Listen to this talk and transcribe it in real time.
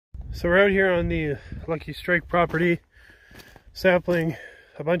So we're out here on the Lucky Strike property sampling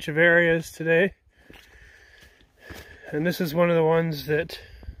a bunch of areas today, and this is one of the ones that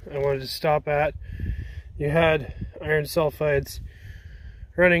I wanted to stop at. You had iron sulphides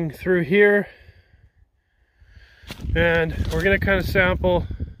running through here, and we're going to kind of sample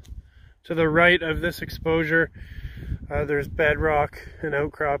to the right of this exposure. There's bedrock and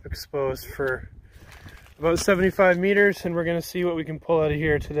outcrop exposed for about 75 meters, and we're going to see what we can pull out of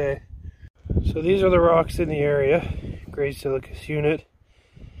here today. So these are the rocks in the area, gray silicous unit,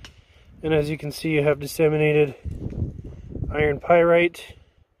 and as you can see you have disseminated iron pyrite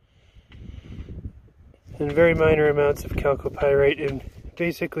and very minor amounts of chalcopyrite in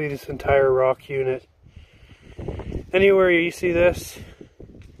basically this entire rock unit. Anywhere you see this,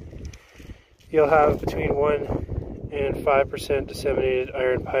 you'll have between 1 and 5% disseminated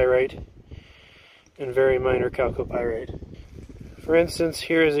iron pyrite and very minor chalcopyrite. For instance,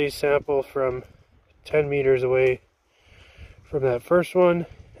 here is a sample from 10 meters away from that first one.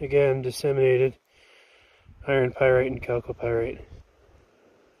 Again, disseminated iron pyrite and chalcopyrite.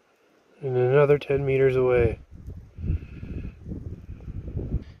 And another 10 meters away.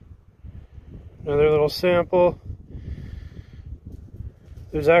 Another little sample.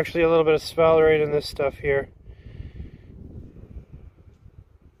 There's actually a little bit of sphalerite in this stuff here.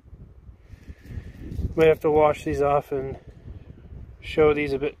 Might have to wash these off and show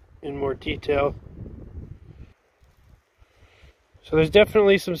these a bit in more detail. So there's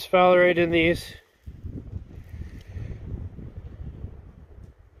definitely some sphalerite in these.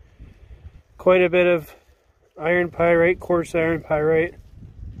 Quite a bit of iron pyrite, coarse iron pyrite.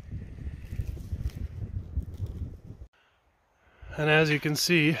 And as you can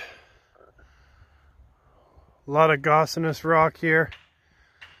see, a lot of Gossanous rock here,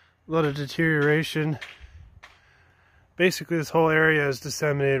 a lot of deterioration. Basically this whole area is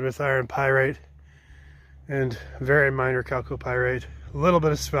disseminated with iron pyrite and very minor chalcopyrite, a little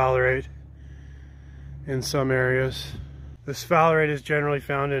bit of sphalerite in some areas. The sphalerite is generally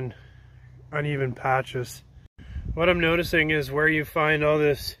found in uneven patches. What I'm noticing is where you find all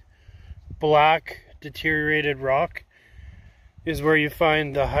this black deteriorated rock is where you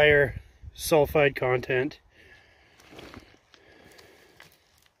find the higher sulphide content.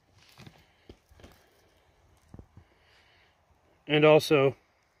 And also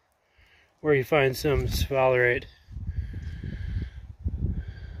where you find some sphalerite.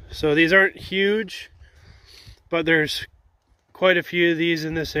 So these aren't huge, but there's quite a few of these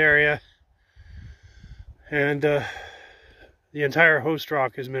in this area, and the entire host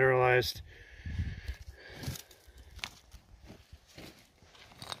rock is mineralized.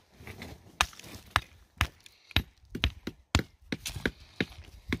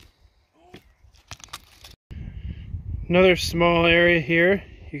 Another small area here,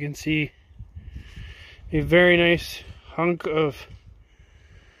 you can see a very nice hunk of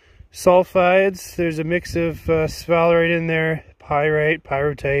sulphides. There's a mix of sphalerite in there, pyrite,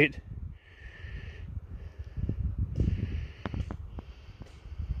 pyrrhotite.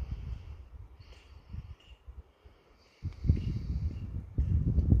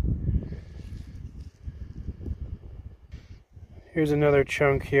 Here's another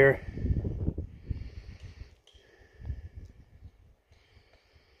chunk here.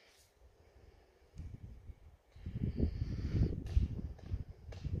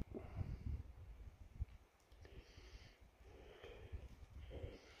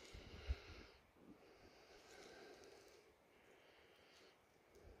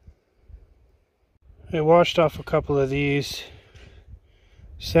 I washed off a couple of these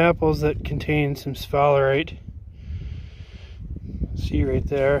samples that contain some sphalerite. See right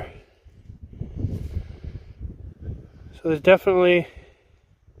there. So there's definitely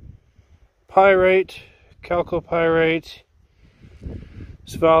pyrite, chalcopyrite,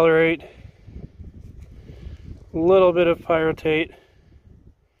 sphalerite, a little bit of pyrrhotite.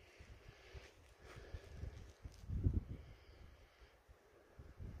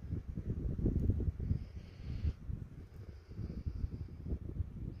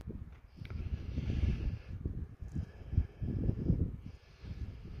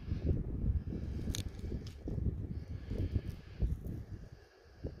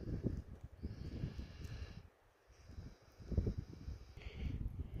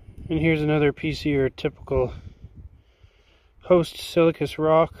 And here's another piece of your typical host silicous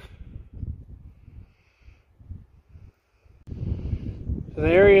rock. So the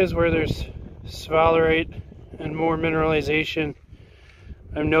areas where there's sphalerite and more mineralization,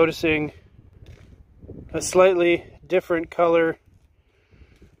 I'm noticing a slightly different color.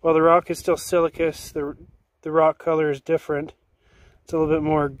 While the rock is still silicous, the rock color is different. It's a little bit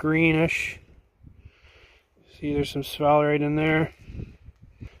more greenish. See, there's some sphalerite in there.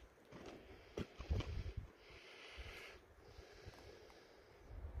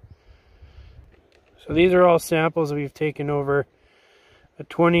 So these are all samples that we've taken over a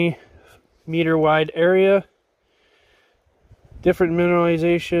 20-meter wide area. Different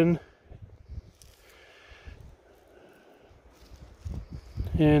mineralization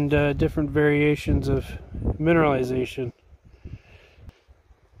and different variations of mineralization.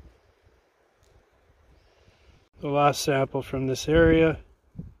 The last sample from this area.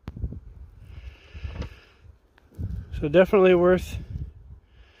 So definitely worth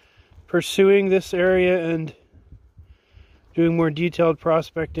pursuing this area and doing more detailed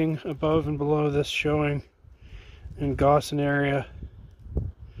prospecting above and below this showing in Gossan area.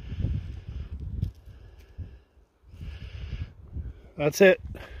 That's it.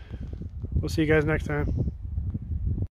 We'll see you guys next time.